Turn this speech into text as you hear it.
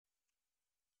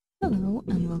Hello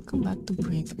and welcome back to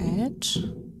Breathedge.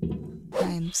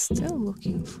 I'm still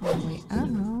looking for a way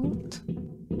out.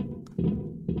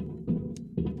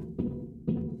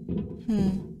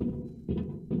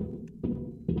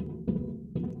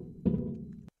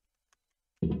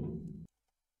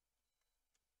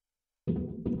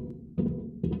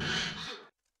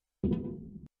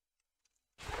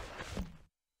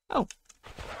 Oh,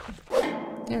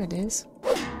 there it is.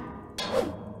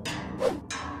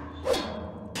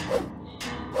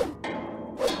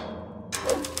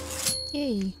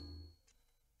 Yay!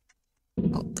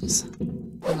 Oh, there's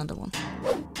another one.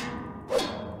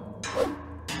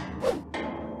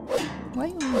 Why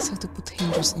you always have to put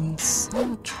hinges in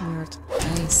such weird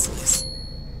places?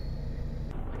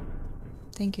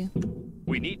 Thank you.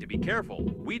 We need to be careful.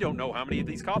 We don't know how many of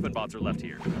these coffin bots are left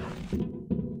here.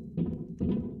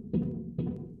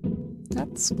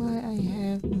 That's why I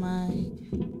have my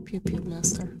pew pew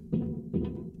blaster.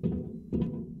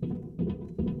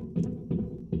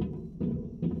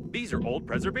 These are old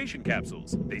preservation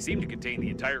capsules. They seem to contain the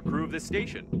entire crew of this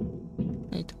station.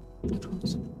 Wait, that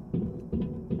was...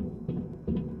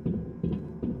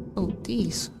 Oh,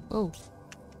 these. Oh.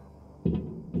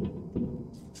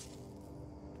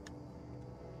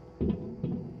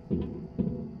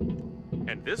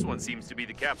 And this one seems to be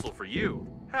the capsule for you.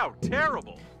 How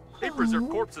terrible! They preserve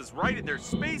corpses right in their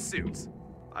spacesuits.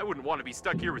 I wouldn't want to be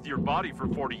stuck here with your body for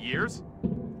 40 years.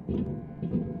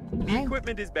 The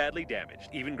equipment is badly damaged.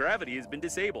 Even gravity has been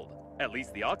disabled. At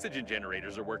least the oxygen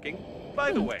generators are working.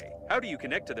 By the way, how do you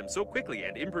connect to them so quickly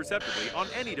and imperceptibly on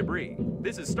any debris?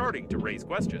 This is starting to raise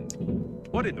questions.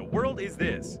 What in the world is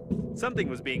this? Something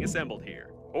was being assembled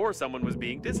here. Or someone was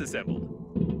being disassembled.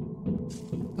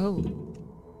 Oh.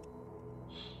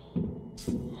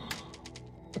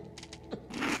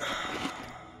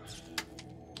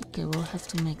 Okay, we'll have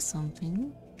to make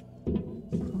something.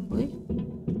 Probably.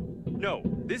 No,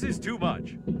 this is too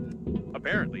much.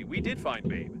 Apparently, we did find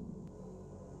Babe.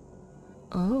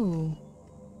 Oh.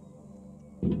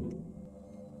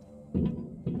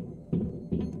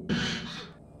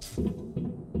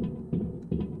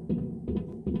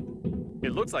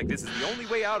 It looks like this is the only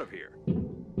way out of here.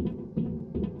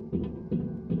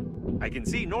 I can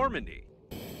see Normandy.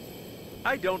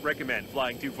 I don't recommend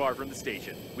flying too far from the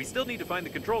station. We still need to find the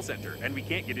control center, and we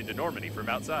can't get into Normandy from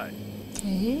outside.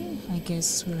 Okay, I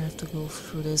guess we'll have to go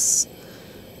through this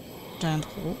giant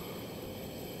hole.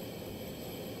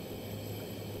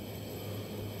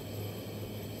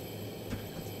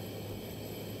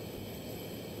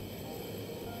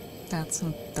 That's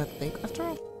not that big after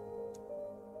all.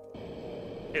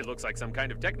 It looks like some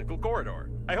kind of technical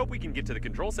corridor. I hope we can get to the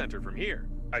control center from here.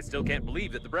 I still can't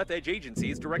believe that the Breathedge agency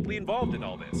is directly involved in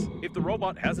all this. If the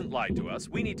robot hasn't lied to us,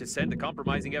 we need to send the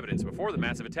compromising evidence before the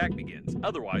massive attack begins.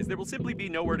 Otherwise, there will simply be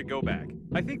nowhere to go back.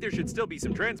 I think there should still be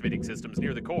some transmitting systems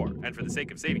near the core, and for the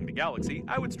sake of saving the galaxy,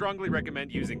 I would strongly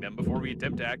recommend using them before we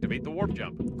attempt to activate the warp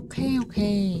jump.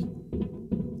 Okay.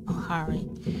 Oh, hurry.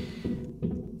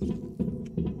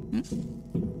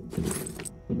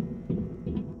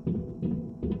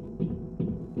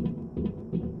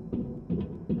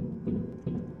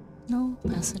 No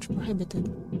passage prohibited.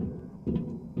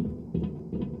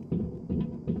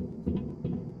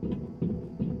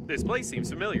 This place seems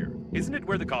familiar. Isn't it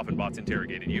where the coffin bots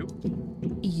interrogated you?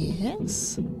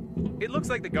 Yes? It looks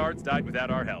like the guards died without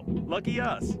our help. Lucky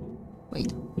us.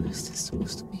 Wait, where is this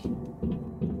supposed to be?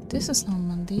 This is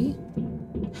Normandy.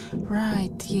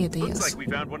 Right, yeah, it Looks is. like we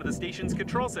found one of the station's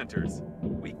control centers.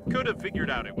 We could have figured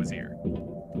out it was here.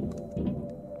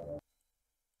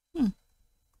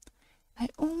 I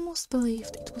almost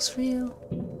believed it was real.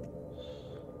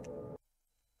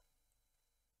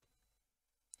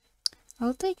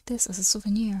 I'll take this as a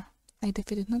souvenir. I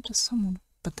defeated not just someone,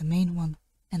 but the main one.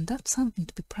 And that's something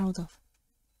to be proud of.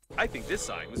 I think this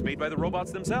sign was made by the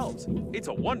robots themselves. It's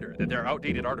a wonder that their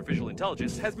outdated artificial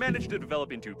intelligence has managed to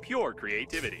develop into pure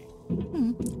creativity.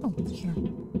 Oh, here.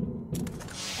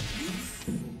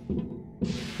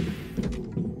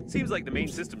 Seems like the main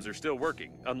systems are still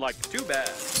working, unlike too bad.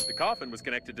 The coffin was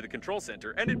connected to the control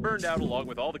center, and it burned out along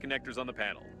with all the connectors on the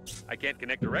panel. I can't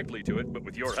connect directly to it, but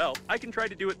with your help, I can try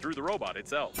to do it through the robot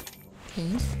itself.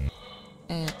 Okay.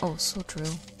 Oh, so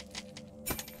true.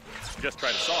 Just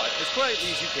try to saw it as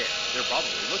quietly as you can. They're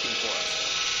probably looking for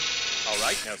us. All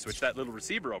right, now switch that little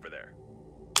receiver over there.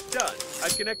 Done.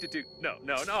 I've connected to... No.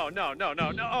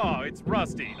 Oh, it's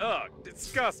rusty. Ugh,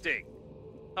 disgusting.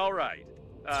 All right.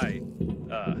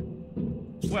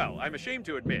 Well, I'm ashamed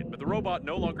to admit, but the robot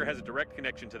no longer has a direct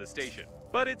connection to the station.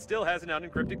 But it still has an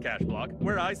unencrypted cache block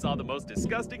where I saw the most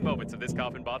disgusting moments of this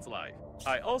coffin bot's life.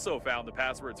 I also found the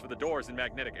passwords for the doors and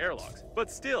magnetic airlocks,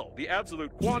 but still, the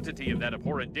absolute quantity of that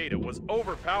abhorrent data was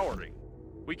overpowering.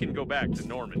 We can go back to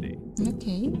Normandy.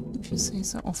 Okay, if you say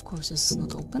so. Of course, this is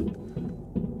not open.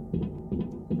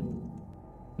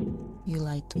 You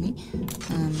lied to me.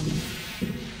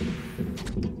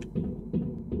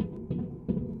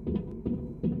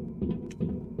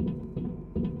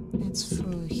 It's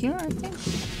through here, I think.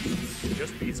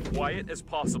 Just be as quiet as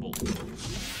possible.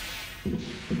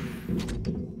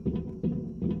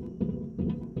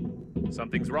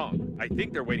 Something's wrong. I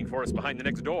think they're waiting for us behind the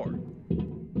next door.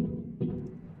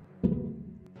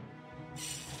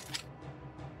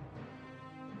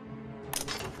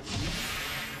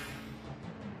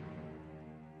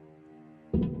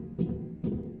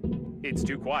 It's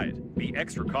too quiet. Be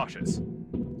extra cautious.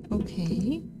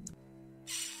 Okay.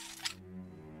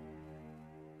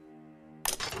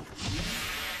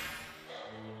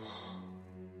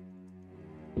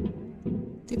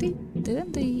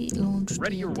 Didn't they launch?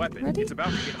 Ready your weapon. Ready? It's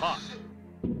about to get hot.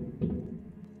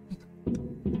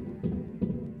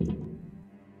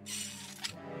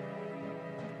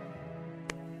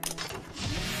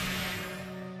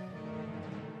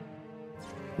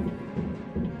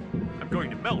 I'm going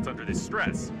to melt under this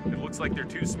stress. It looks like they're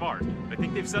too smart. I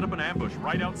think they've set up an ambush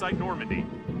right outside Normandy.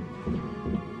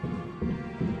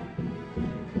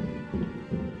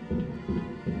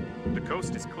 The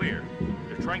coast is clear.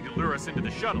 They're trying to lure us into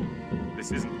the shuttle.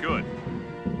 This isn't good.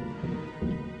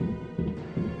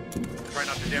 Try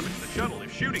not to damage the shuttle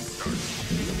if shooting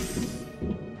starts.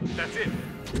 That's it.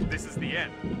 This is the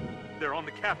end. They're on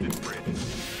the captain's bridge.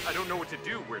 I don't know what to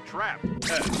do. We're trapped.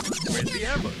 Where's the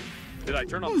ambush? Did I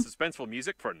turn on the suspenseful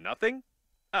music for nothing?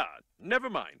 Ah, never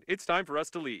mind. It's time for us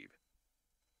to leave.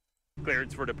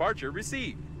 Clearance for departure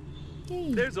received.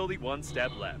 Yay. There's only one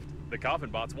step left. The coffin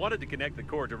bots wanted to connect the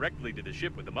core directly to the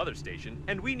ship with the mother station,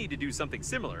 and we need to do something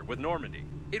similar with Normandy.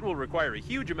 It will require a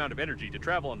huge amount of energy to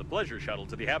travel on the pleasure shuttle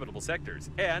to the habitable sectors,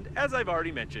 and as I've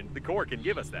already mentioned, the core can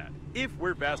give us that. If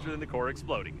we're faster than the core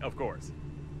exploding, of course.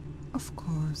 Of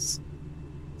course.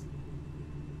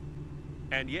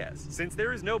 And yes, since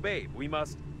there is no babe, we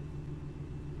must...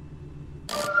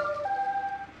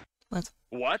 What?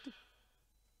 What?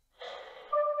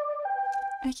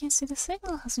 I can see the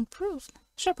signal has improved.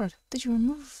 Shepard, did you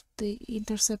remove the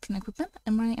interception equipment?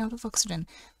 I'm running out of oxygen.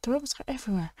 The robots are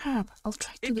everywhere. Hurry up, I'll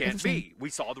try to do It can't everything. be. We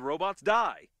saw the robots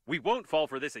die. We won't fall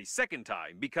for this a second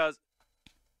time because...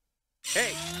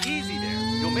 Hey, easy there.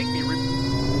 You'll make me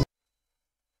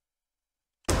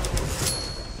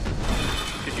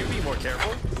Could you be more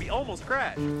careful? We almost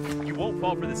crashed. You won't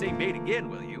fall for the same bait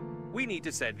again, will you? We need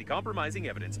to send the compromising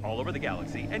evidence all over the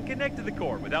galaxy and connect to the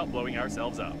core without blowing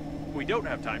ourselves up. We don't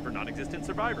have time for non-existent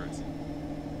survivors.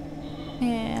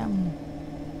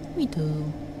 We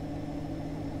do.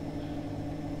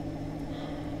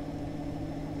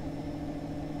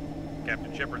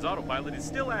 Captain Shepard's autopilot is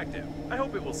still active. I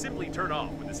hope it will simply turn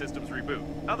off when the systems reboot.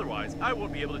 Otherwise, I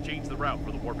won't be able to change the route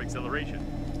for the warp acceleration.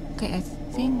 Okay, I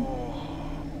think...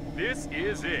 This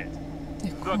is it. The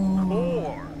The core.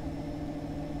 core.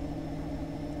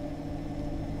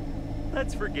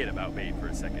 Let's forget about Babe for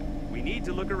a second. We need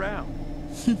to look around.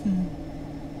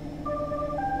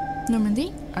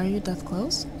 Normandy, are you that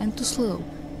close? I'm too slow.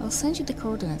 I'll send you the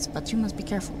coordinates, but you must be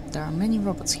careful. There are many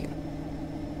robots here.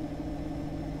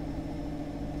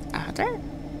 Are there?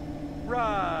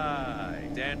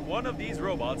 Right. And one of these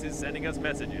robots is sending us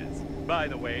messages. By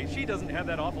the way, she doesn't have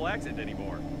that awful accent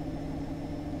anymore.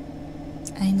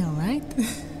 I know, right?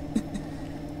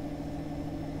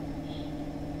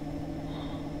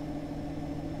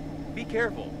 Be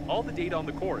careful. All the data on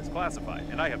the core is classified,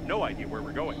 and I have no idea where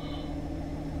we're going.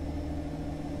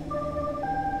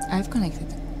 I've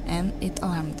connected, and it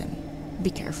alarmed them. Be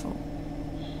careful.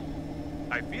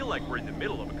 I feel like we're in the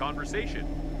middle of a conversation.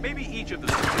 Maybe each of the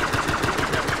they're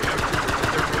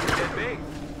dead babe.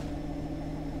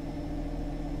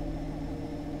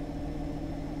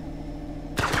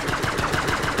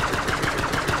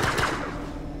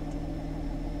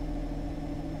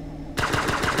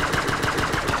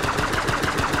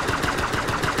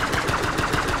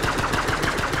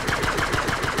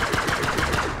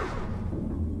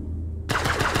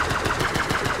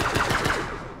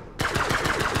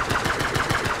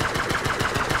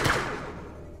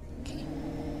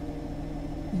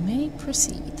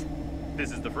 Proceed.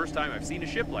 This is the first time I've seen a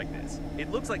ship like this.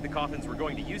 It looks like the coffins were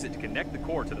going to use it to connect the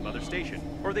core to the mother station.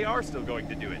 Or they are still going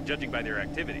to do it, judging by their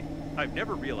activity. I've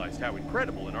never realized how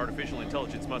incredible an artificial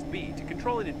intelligence must be to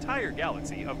control an entire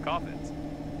galaxy of coffins.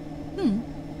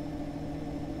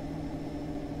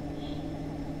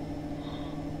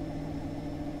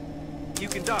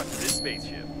 can dock to this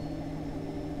spaceship.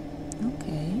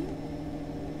 Okay.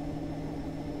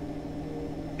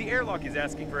 The airlock is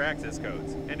asking for access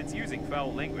codes, and it's using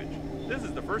foul language. This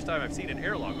is the first time I've seen an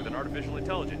airlock with an artificial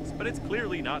intelligence, but it's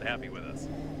clearly not happy with us.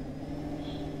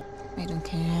 I don't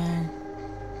care.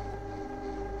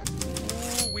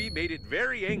 Ooh, we made it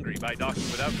very angry by docking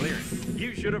without clearance.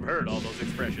 You should have heard all those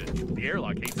expressions. The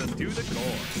airlock hates us to the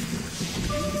core.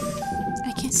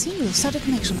 I can see you. Start the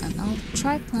connection and I'll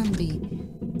try plan B.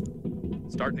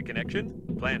 Start the connection?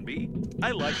 Plan B?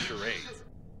 I like charades.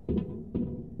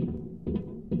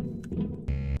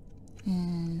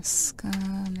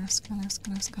 Scanner.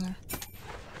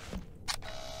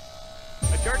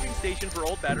 A charging station for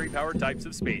old battery-powered types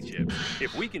of spaceships.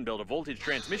 If we can build a voltage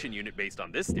transmission unit based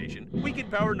on this station, we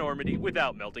can power Normandy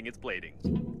without melting its plating.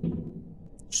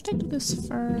 Should I do this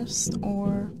first,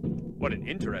 or...? What an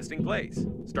interesting place.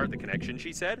 Start the connection,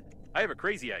 she said. I have a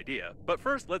crazy idea, but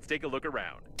first let's take a look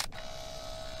around.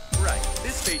 Right,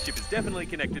 this spaceship is definitely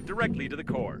connected directly to the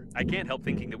core. I can't help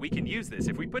thinking that we can use this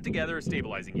if we put together a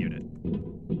stabilizing unit.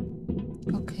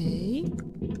 Okay.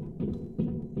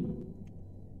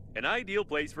 An ideal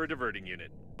place for a diverting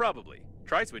unit. Probably.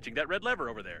 Try switching that red lever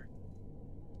over there.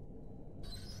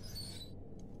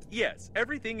 Yes,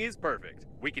 everything is perfect.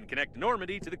 We can connect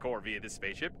Normandy to the core via this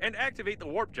spaceship and activate the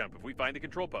warp jump if we find the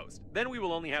control post. Then we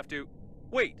will only have to...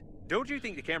 Wait, don't you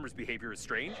think the camera's behavior is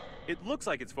strange? It looks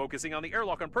like it's focusing on the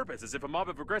airlock on purpose, as if a mob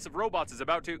of aggressive robots is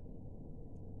about to...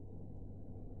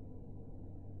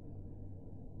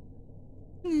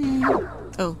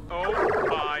 Oh. Oh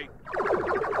my...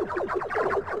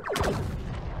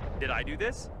 Did I do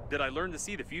this? Did I learn to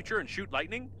see the future and shoot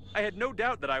lightning? I had no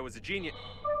doubt that I was a genius.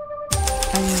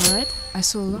 Are you right? I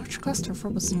saw a large cluster of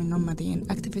robots in Normandy and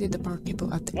activated the power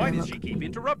cable at the Why airlock. does she keep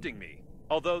interrupting me?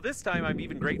 Although this time I'm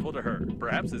even grateful to her.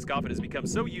 Perhaps this coffin has become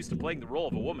so used to playing the role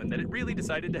of a woman that it really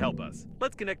decided to help us.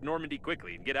 Let's connect Normandy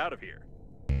quickly and get out of here.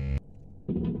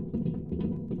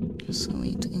 So we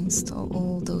need to install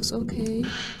all those, okay.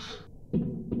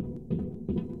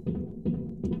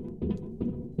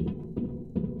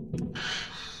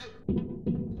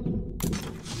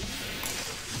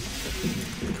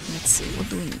 Let's see, what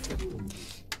do we need?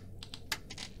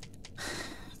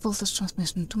 Voltage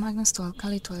transmission, 2 magnets, 2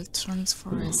 alkali, 2 electronics for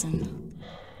resin.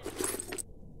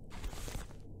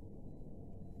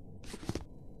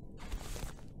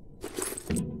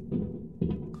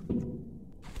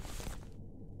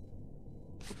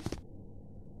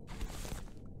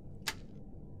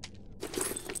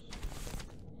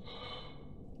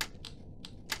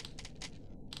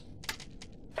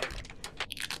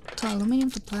 To aluminum,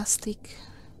 to plastic,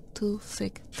 to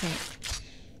thick tape.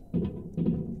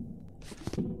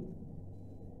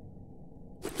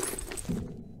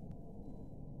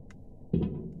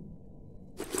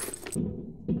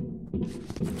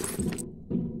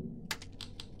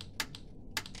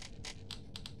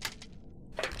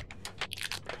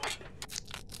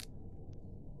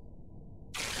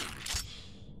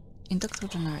 Inductor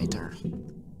generator.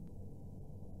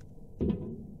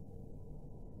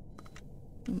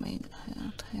 We may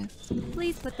not have.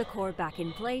 Please put the core back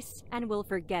in place, and we'll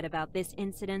forget about this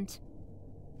incident.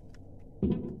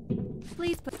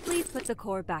 Please put the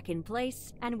core back in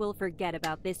place, and we'll forget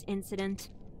about this incident.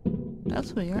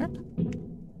 That's weird.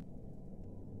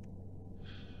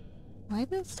 Why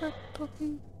did it start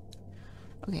talking?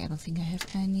 Okay, I don't think I have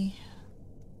any.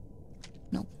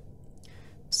 No.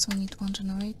 So I need 1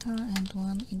 generator and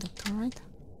 1 inductor, right?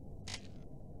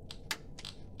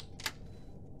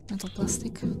 Metal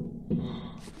plastic.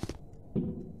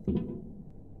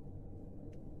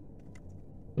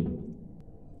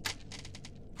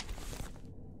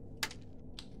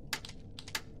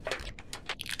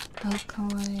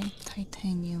 Alkali,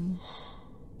 titanium.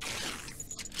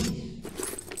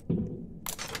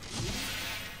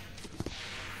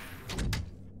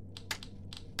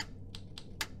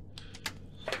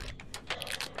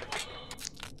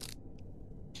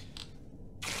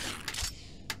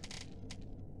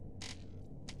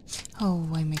 Oh,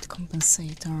 I made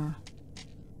compensator.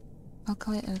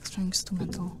 Alkali, electronics to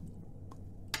metal.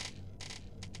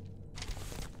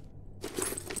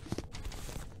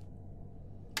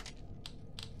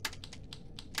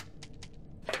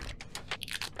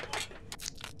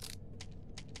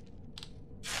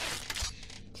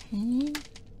 Okay.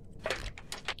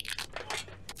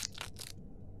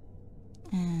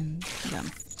 And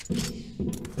done.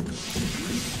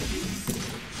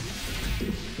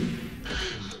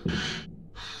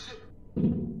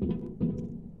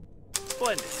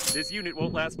 Splendid. This unit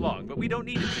won't last long, but we don't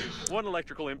need it to. 1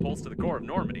 electrical impulse to the core of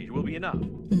Normandy will be enough.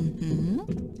 Mm-hmm.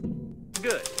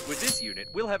 Good. With this unit,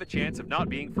 we'll have a chance of not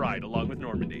being fried along with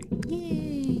Normandy.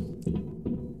 Yay!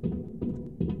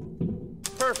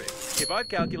 Perfect. If I've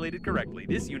calculated correctly,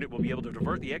 this unit will be able to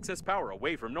divert the excess power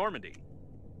away from Normandy.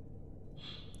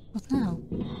 What now?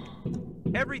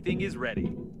 Everything is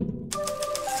ready.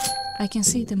 I can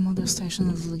see the model station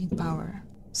is leaking power,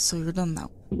 so you're done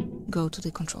now. Go to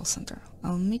the control center.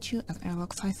 I'll meet you at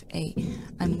airlock 5A.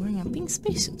 I'm wearing a pink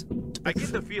spacesuit. I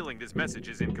get the feeling this message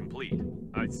is incomplete.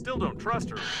 I still don't trust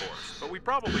her, of course, but we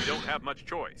probably don't have much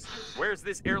choice. Where's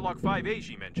this airlock 5A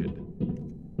she mentioned?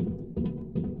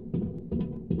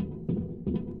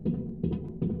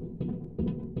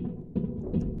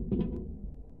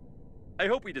 I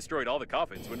hope we destroyed all the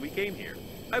coffins when we came here.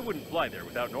 I wouldn't fly there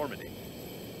without Normandy.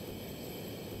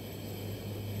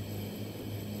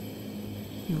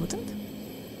 You wouldn't?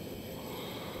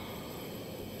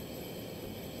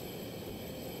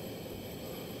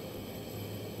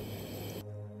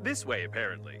 This way,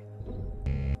 apparently.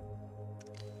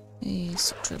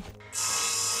 So true.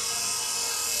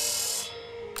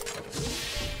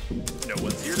 No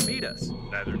one's here to meet us,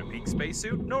 neither in a pink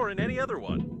spacesuit nor in any other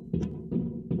one.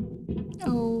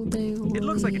 Oh, they will It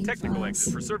looks like a leave technical us.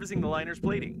 exit for servicing the liner's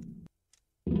plating.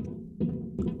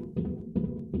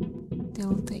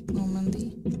 They'll take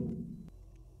Normandy.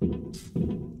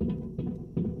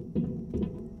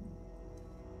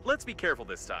 Let's be careful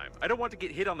this time. I don't want to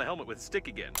get hit on the helmet with a stick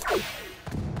again.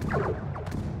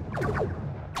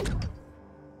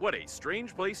 What a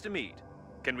strange place to meet.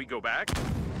 Can we go back?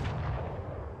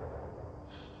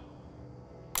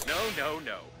 No, no,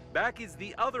 no. Back is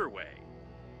the other way.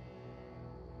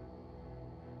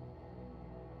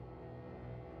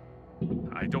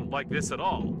 I don't like this at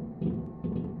all.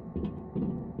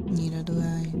 Neither do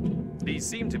I. These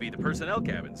seem to be the personnel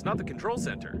cabins, not the control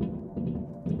center.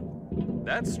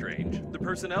 That's strange. The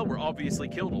personnel were obviously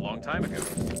killed a long time ago.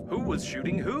 Who was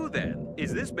shooting who then?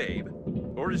 Is this Babe?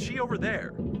 Or is she over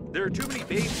there? There are too many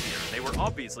babes here. They were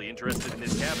obviously interested in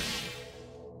this cabin.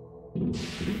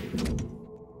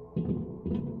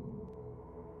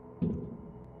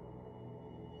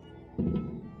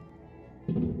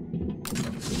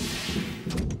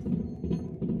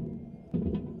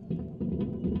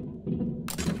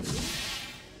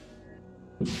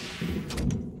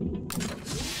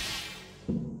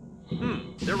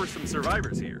 There were some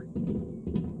survivors here.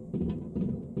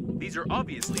 These are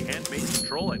obviously handmade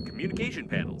control and communication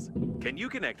panels. Can you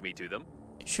connect me to them?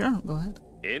 Sure, go ahead.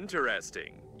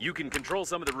 Interesting. You can control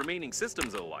some of the remaining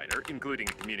systems of the liner, including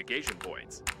communication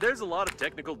points. There's a lot of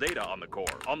technical data on the core,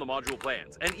 on the module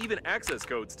plans, and even access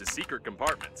codes to secret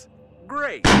compartments.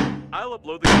 Great! I'll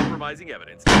upload the compromising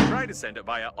evidence and try to send it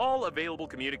via all available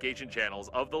communication channels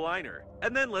of the liner.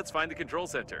 And then let's find the control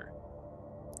center.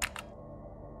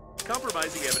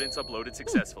 Compromising evidence uploaded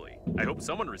successfully. I hope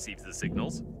someone receives the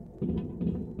signals.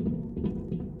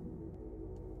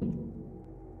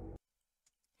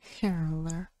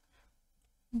 Hair.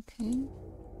 Okay,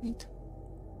 wait.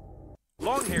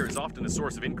 Long hair is often a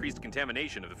source of increased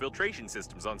contamination of the filtration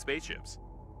systems on spaceships.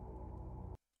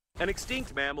 An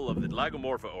extinct mammal of the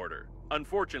Lagomorpha order.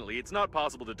 Unfortunately, it's not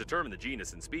possible to determine the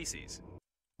genus and species.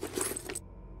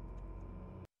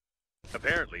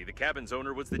 Apparently, the cabin's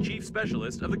owner was the chief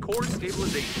specialist of the core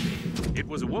stabilization team. It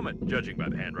was a woman, judging by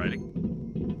the handwriting.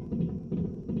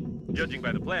 Judging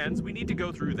by the plans, we need to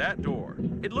go through that door.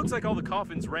 It looks like all the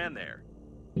coffins ran there.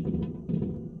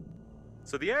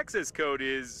 So the access code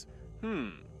is,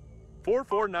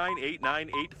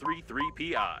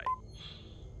 449898333PI.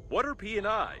 What are P and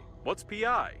I? What's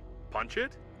PI? Punch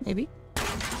it? Maybe?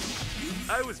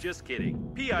 I was just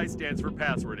kidding. PI stands for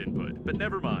password input, but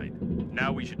never mind.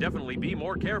 Now we should definitely be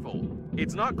more careful.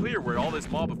 It's not clear where all this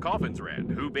mob of coffins ran,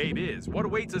 who Babe is, what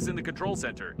awaits us in the control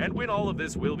center, and when all of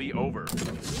this will be over.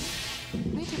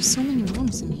 Why there's so many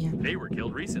rooms in here? They were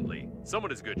killed recently.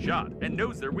 Someone is a good shot and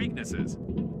knows their weaknesses.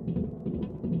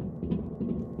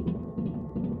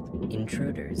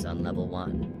 Intruders on level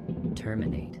 1.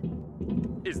 Terminate.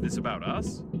 Is this about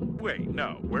us? Wait,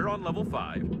 no, we're on level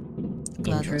 5.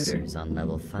 Intruders on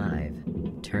level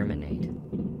 5. Terminate.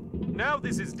 Now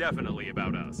this is definitely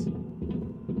about us.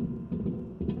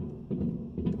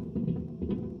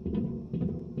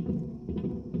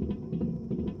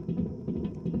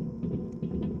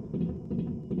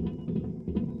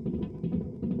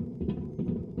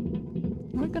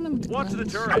 We're gonna meet Watch the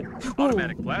Gladys. turret.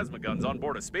 Automatic plasma guns on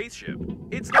board a spaceship.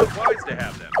 It's not wise to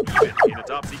have them, even in a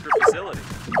top secret facility.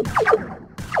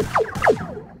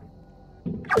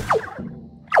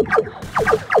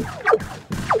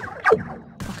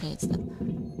 Okay, it's done.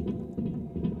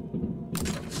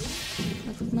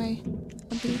 But with my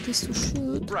abilities to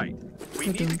shoot... Right. We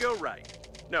need to go right.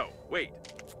 No, wait.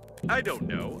 I don't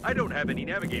know. I don't have any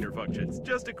navigator functions,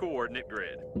 just a coordinate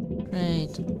grid.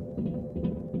 Great.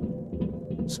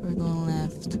 So we're going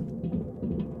left.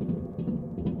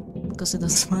 Because it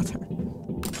doesn't matter.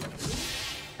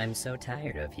 I'm so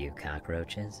tired of you,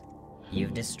 cockroaches.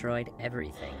 You've destroyed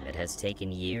everything that has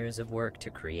taken years of work to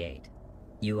create.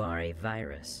 You are a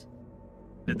virus.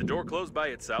 Did the door close by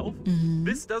itself?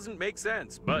 This doesn't make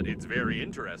sense, but it's very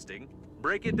interesting.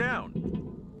 Break it down.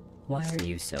 Why are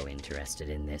you so interested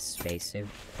in this spacesuit?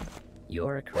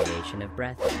 You're a creation of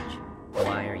Breathedge.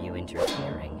 Why are you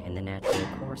interfering in the natural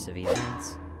course of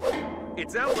events?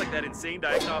 It sounds like that insane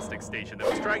diagnostic station that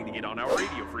was trying to get on our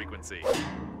radio frequency.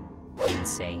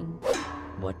 Insane?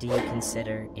 What do you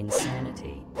consider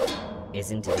insanity?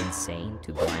 Isn't it insane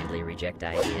to blindly reject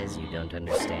ideas you don't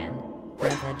understand?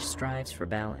 Breathedge strives for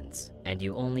balance, and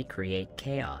you only create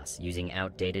chaos using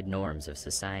outdated norms of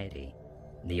society.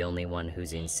 The only one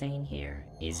who's insane here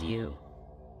is you.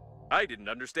 I didn't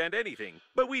understand anything,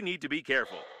 but we need to be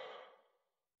careful.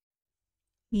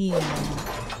 Yeah.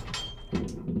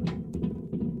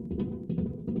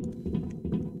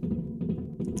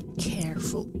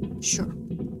 Careful. Sure.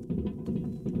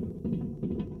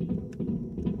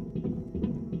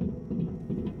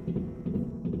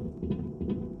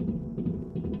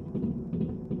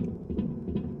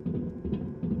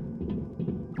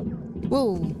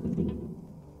 Whoa.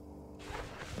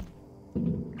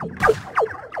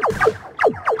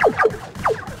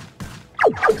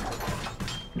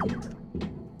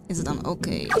 Is it done?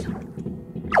 Okay.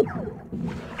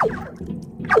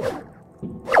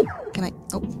 Can I?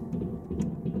 Oh.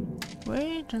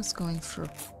 We're just going through.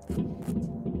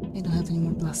 I don't have any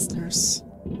more blasters.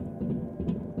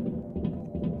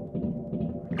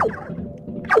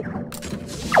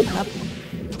 Up.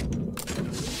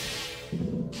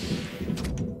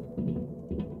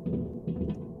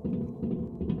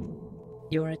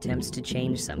 Your attempts to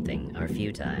change something are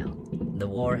futile. The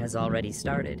war has already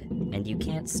started, and you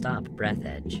can't stop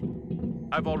Breathedge.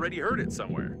 I've already heard it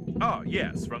somewhere. Oh,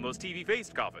 yes, from those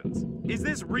TV-faced coffins. Is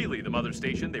this really the mother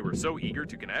station they were so eager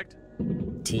to connect?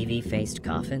 TV-faced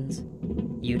coffins?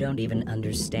 You don't even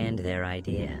understand their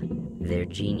idea, their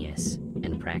genius,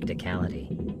 and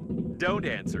practicality. Don't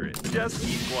answer it. Just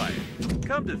keep quiet.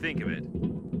 Come to think of it,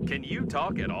 can you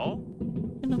talk at all?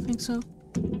 I don't think so.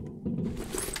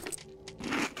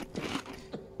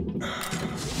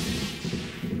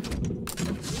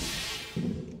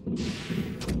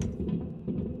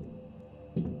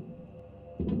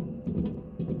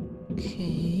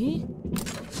 Okay.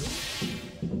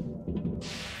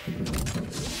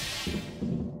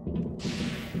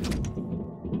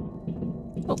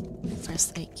 Oh,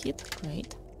 first aid kit,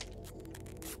 great.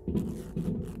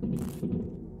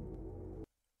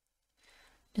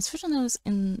 Its vision is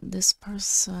in this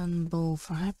person both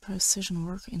for high precision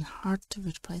work in hard to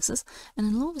reach places and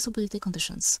in low visibility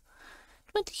conditions.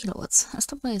 20 kilowatts, a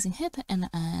stabilizing hit, and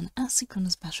an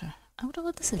asynchronous basher. I wonder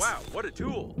what this is. Wow, what a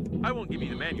tool! I won't give you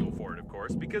the manual for it, of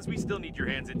course, because we still need your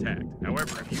hands intact.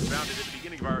 However, if you found it at the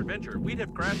beginning of our adventure, we'd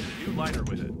have crafted a new liner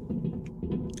with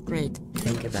it. Great.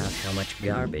 Think about how much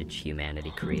garbage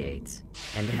humanity creates,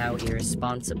 and how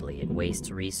irresponsibly it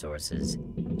wastes resources.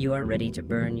 You are ready to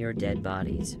burn your dead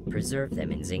bodies, preserve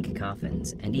them in zinc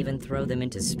coffins, and even throw them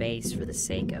into space for the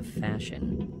sake of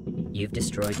fashion. You've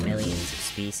destroyed millions of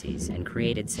species and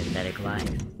created synthetic life.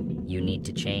 You need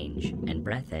to change, and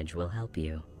Breathedge will help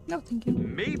you. No, thank you.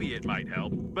 Maybe it might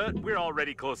help, but we're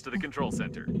already close to the control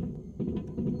center.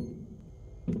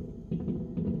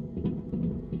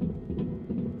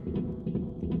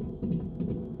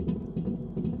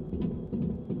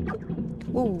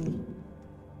 Whoa.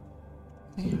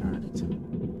 I heard it.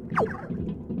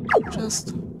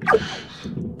 Just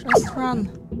run.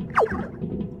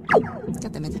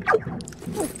 God damn it.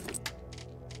 Oh.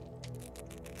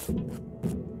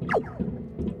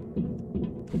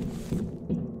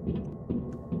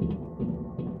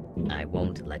 I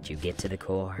won't let you get to the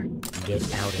core. Get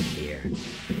out of here.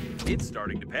 It's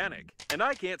starting to panic, and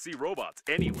I can't see robots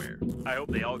anywhere. I hope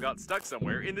they all got stuck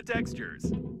somewhere in the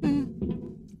textures.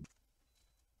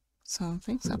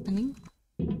 Something's happening.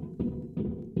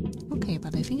 Okay,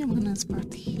 but I think I'm gonna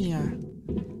start here.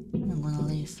 I'm gonna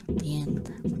leave the end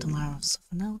for tomorrow. So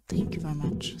for now, thank you very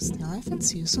much. Stay alive and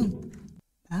see you soon.